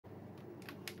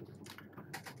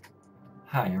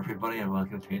Hi everybody and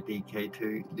welcome to a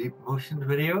DK2 Leap Motion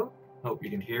video. Hope you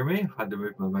can hear me. I've had to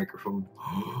move my microphone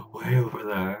way over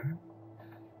there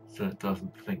so it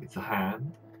doesn't think it's a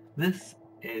hand. This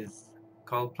is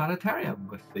called Planetarium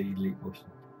with the Leap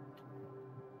Motion.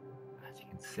 As you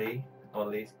can see, all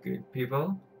these good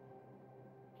people.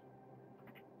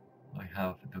 I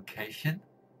have a location.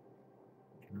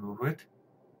 You can move it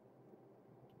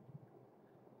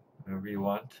wherever you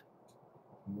want.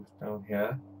 Move down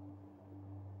here.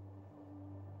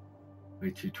 The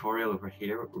tutorial over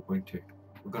here. We're going to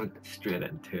get straight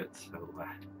into it. So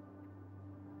let's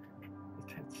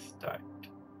hit start.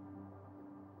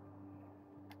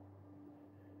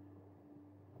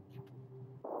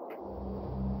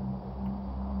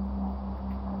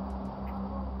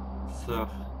 So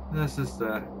this is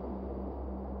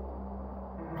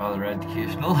rather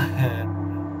educational.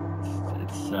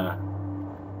 it's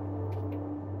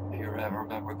if you ever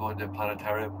remember going to a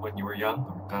planetarium when you were young,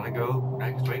 or gonna go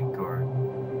next week, or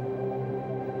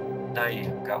now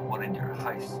you've got one in your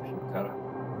house if you've got a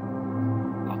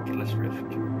Oculus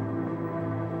Rift.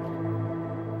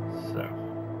 So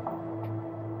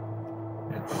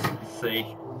let's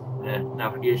see the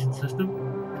navigation system.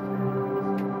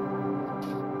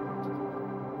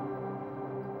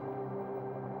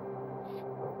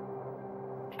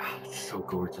 It's so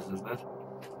gorgeous, isn't it?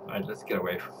 Right, let's get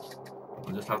away from it.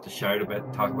 We'll just have to shout a bit,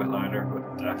 talk a bit louder,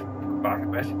 but go back a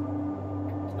bit.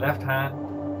 Left hand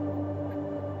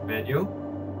menu.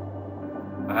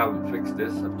 I haven't fixed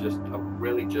this. I've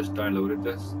really just downloaded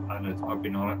this, and I've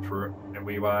been on it for a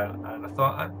wee while, and I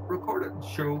thought I'd record it and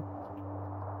show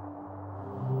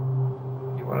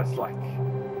you what it's like.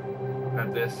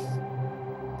 And this,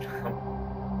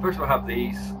 first we'll have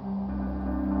these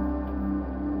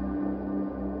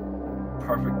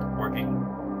perfect working.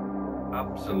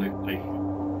 Absolutely.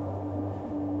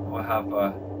 We'll have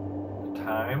the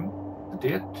time, the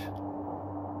date,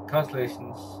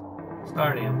 constellations,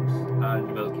 star names, and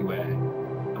the Milky Way.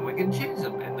 And we can change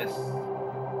them in this.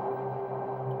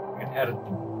 We can edit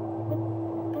them.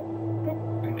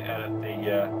 We can edit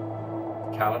the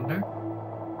calendar.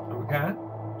 So we can.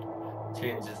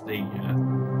 Changes the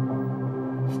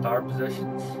star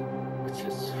positions, which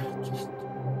is just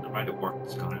the amount of work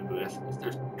that's gone into this.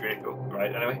 There's Draco,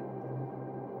 right? Anyway.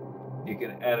 You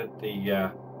can edit the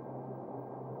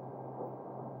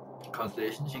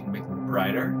constellations, you can make them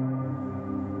brighter.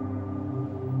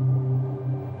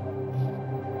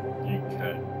 You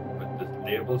can put the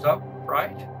labels up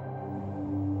bright.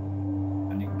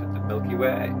 And you can put the Milky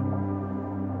Way,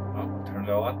 turn it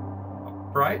on,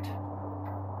 up bright.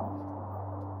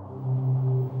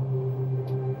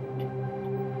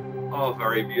 Oh,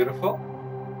 very beautiful.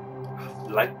 I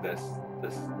like this.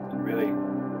 This really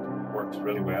works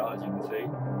really well, as you can see.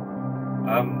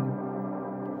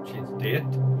 Change the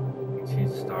date,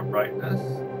 change the star brightness,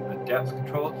 the depth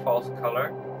control, false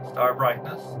color, star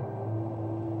brightness.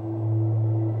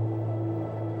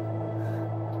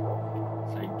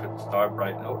 So you can put the star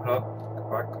brightness, open up,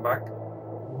 come back.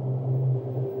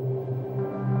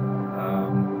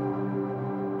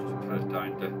 Just put it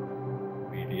down to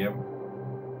medium.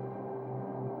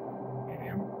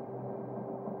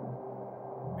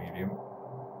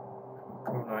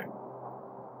 Come on now.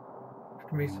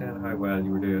 After me saying how well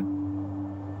you were doing.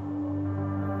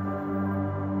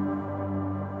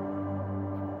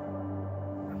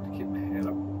 I have to keep my head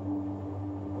up.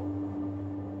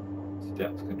 It's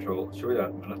depth control. I'll show you that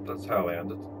in a minute. That's how I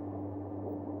end it.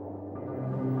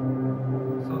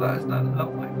 So that is not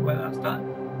lovely the way that's done.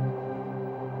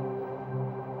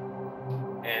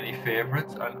 Any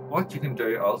favourites? And what you can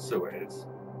do also is,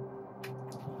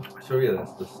 I'll show you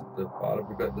this the bottom.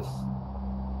 We've got this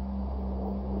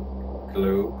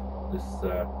globe, this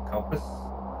compass.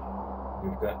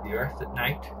 We've got the Earth at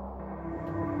night,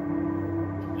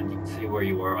 and you can see where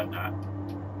you are on that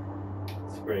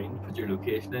screen. Put your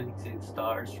location in, you can see the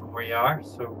stars from where you are.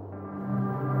 So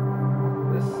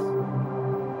this,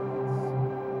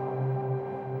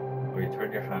 where you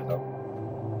turn your hand up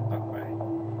that way.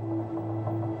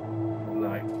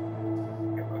 Line.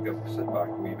 I'll go sit back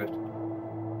a wee bit.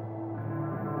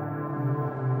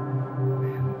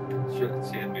 Shouldn't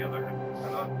see in the other hand.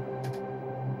 Hang on.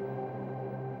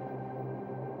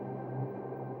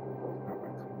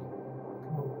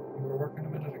 Come on, you were working a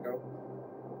minute ago.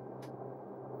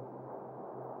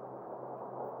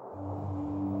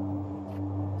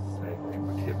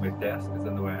 My desk is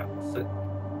in the way. I have to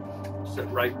sit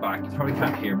right back. You probably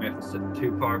can't hear me if I sit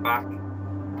too far back.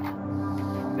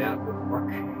 Then it wouldn't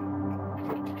work.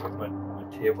 Put my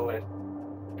table in.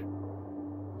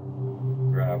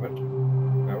 Grab it.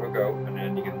 There we go. And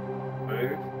then you can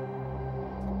move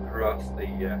across the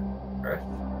Earth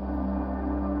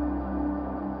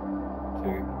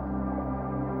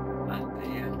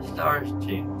and the stars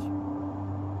change.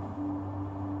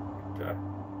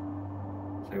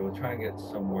 So we'll try and get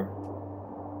somewhere.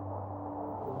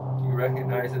 Do you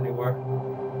recognize anywhere?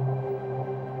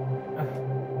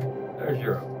 There's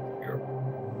Europe.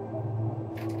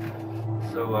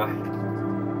 So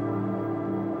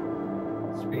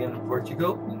Spain and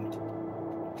Portugal.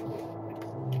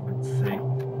 Let's see.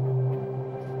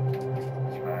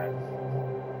 Try and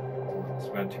not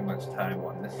spend too much time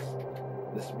on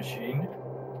this machine.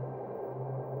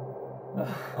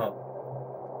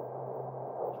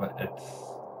 But it's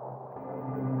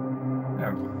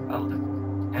there. I'll do.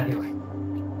 Anyway,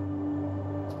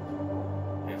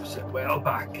 you've sit well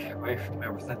back away from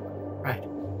everything, right?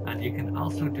 And you can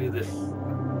also do this if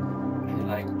you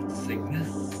like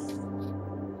Cygnus.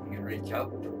 You can reach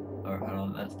up, or hold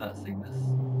on, that's not Cygnus.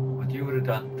 What you would have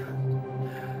done.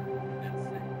 Let's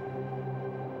see.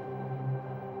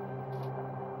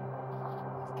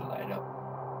 Just light up.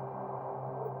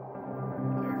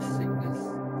 There's Cygnus.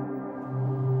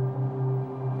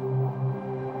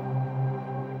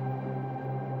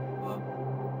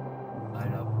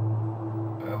 Light up.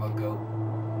 Where we'll go.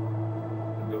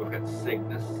 And look at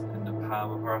Cygnus in the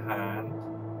palm of our hand.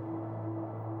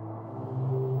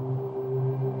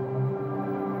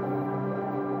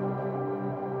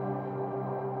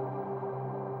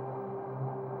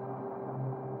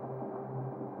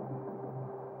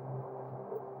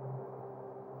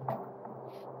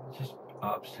 Just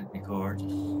absolutely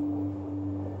gorgeous.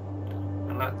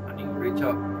 And you can reach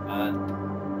up and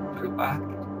put it back.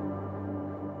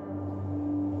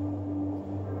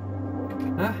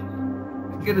 Huh?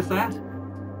 How good is that?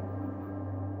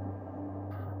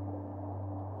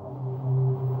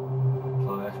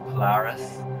 Polaris.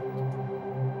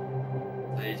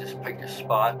 So you just pick your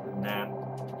spot and then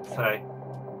say,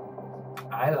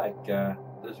 I like,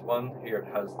 there's one here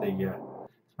that has the, this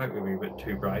might be a bit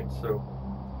too bright, so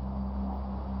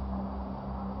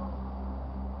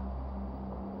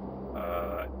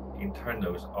you can turn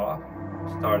those off,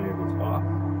 star labels off,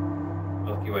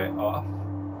 Milky Way off.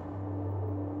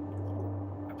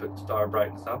 I put star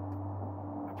brightness up,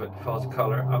 I put false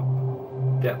color up,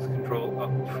 depth control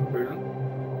up,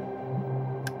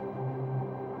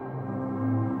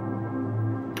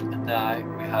 and now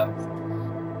we have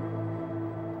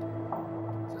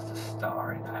just a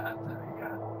star in that. There we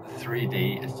go. The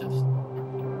 3D is just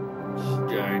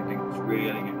astounding. It's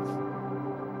really good.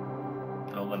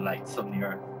 All the lights on the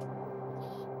Earth.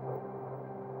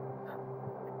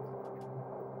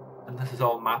 And this is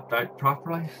all mapped out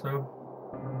properly, so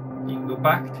you can go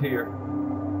back to your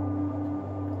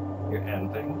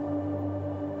ending.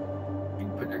 You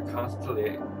can put your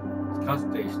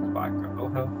constellations back. Oh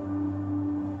no.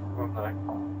 Oh no.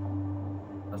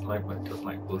 That's like it doesn't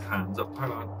like both hands up.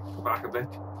 Hold on. Go back a bit.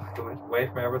 Back a bit. Away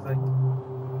from everything.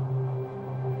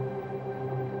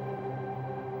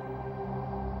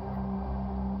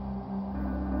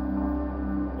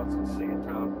 What's it saying,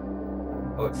 John?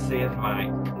 Oh, it's saying my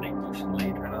neck motion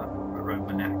later around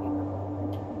my neck.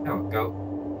 There we go.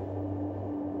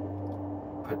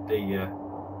 Put the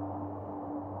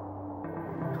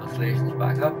constellations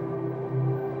back up.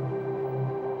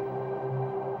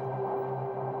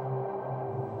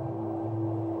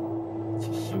 It's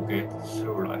just so good, it's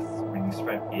so nice. I mean, you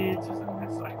spent ages in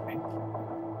this, I think.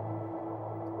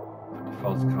 Put the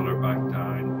false colour back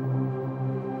down.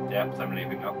 Depth I'm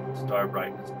leaving up, star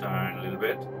brightness down a little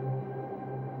bit.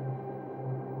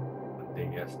 Put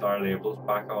the star labels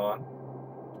back on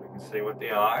so we can see what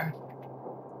they are.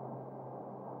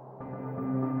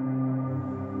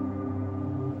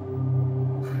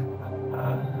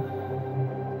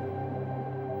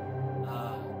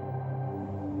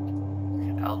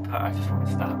 I just want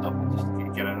to stand up and just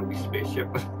get out of my spaceship.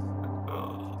 Let's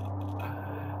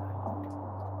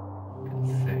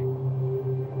see.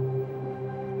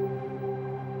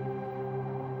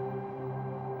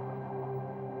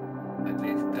 At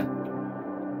least there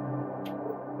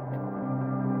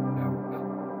we go.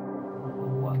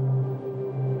 One.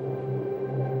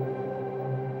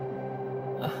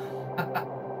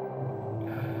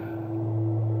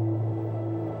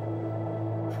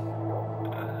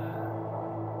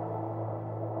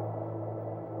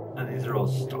 And these are all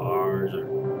stars or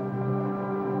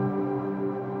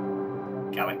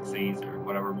galaxies or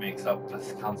whatever makes up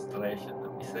this constellation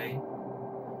that we see.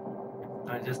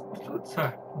 And I just put it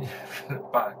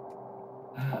back.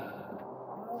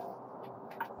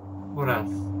 What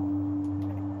else?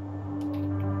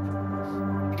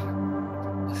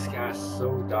 The sky is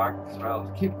so dark as well.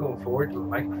 Keep going forward with the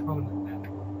microphone and then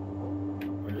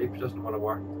we'll asleep, doesn't want to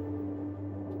work.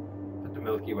 Put the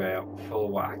Milky Way up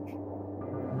full whack.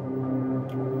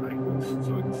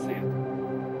 So we can see it.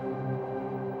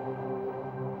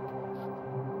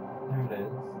 There it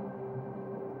is.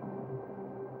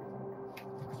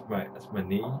 That's my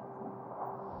knee.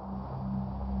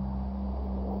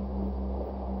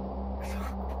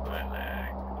 My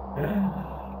leg.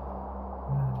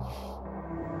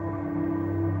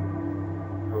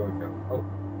 Here we go. Oh.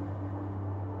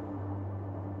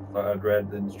 Thought I'd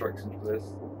read the instructions for this.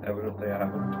 Evidently I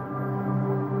haven't.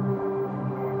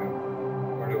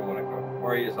 Where do I want to go?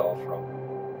 Where is all from?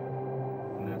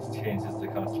 And this changes the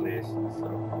constellation, so.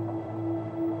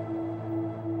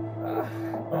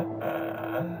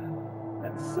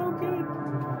 That's so good.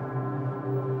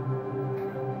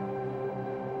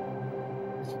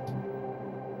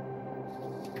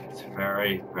 It's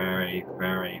very, very,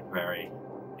 very, very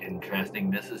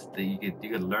interesting. This is you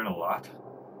could learn a lot.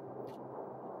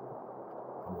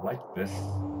 I like this.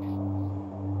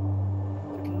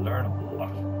 You could learn a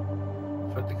lot.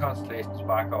 Put the constellations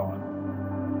back on.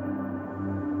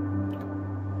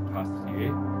 Past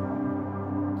the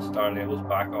star labels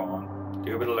back on.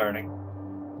 Do a bit of learning.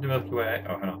 Put the Milky Way.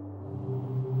 Oh, hang on.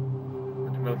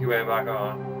 Put the Milky Way back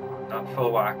on. Not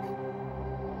full whack.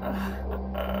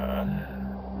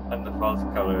 And the false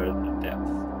color and the depth.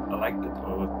 I like that.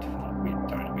 Oh,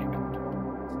 down a wee bit.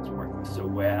 It's working so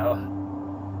well.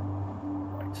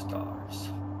 White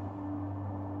stars.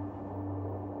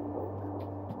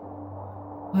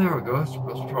 There we go. That's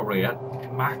probably it.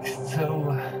 Maxed, so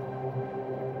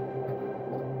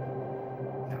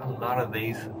got a lot of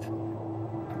these.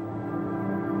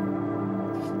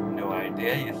 Just no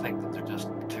idea. You think that they're just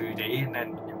 2D, and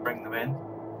then you bring them in.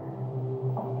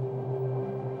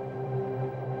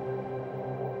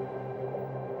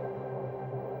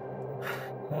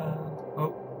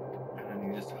 Oh, and then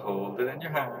you just hold it in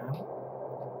your hand.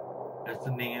 There's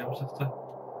the names of the.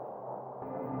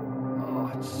 Oh,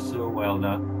 it's so well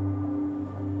done.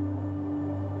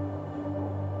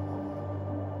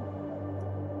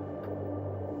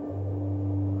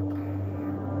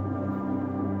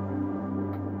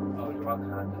 Oh, the wrong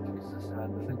hand. I think it's this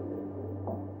hand, I think.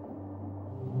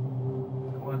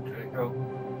 Come on, Draco.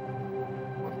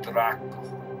 Or Draco.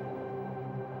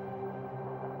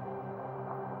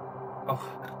 Oh,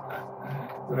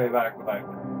 it's way back without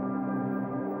me.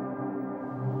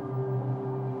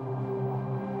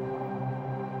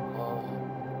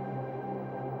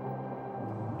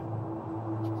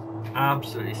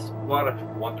 Absolutely, what a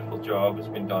wonderful job has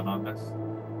been done on this.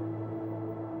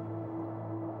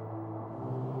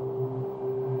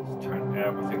 Just turn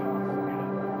everything off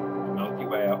again. Milky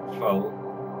Way up full.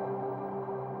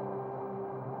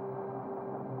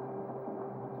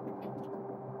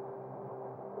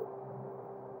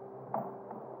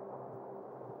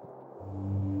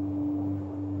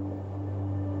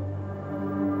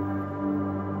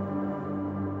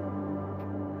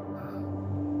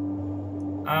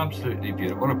 Absolutely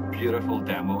beautiful. What a beautiful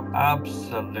demo.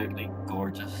 Absolutely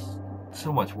gorgeous.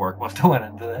 So much work must have went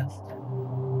into this.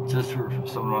 Just for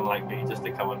someone like me just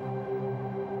to come and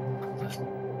just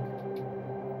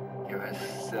give us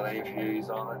silly views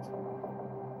on it.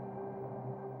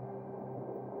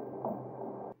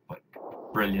 But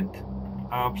brilliant.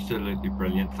 Absolutely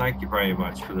brilliant. Thank you very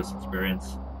much for this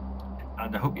experience.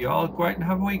 And I hope you all go out and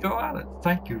have a wee go at it.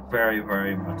 Thank you very,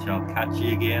 very much. I'll catch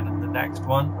you again in the next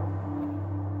one.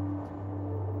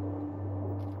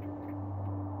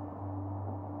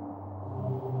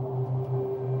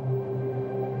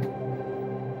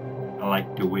 I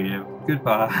like to wave.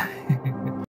 Goodbye.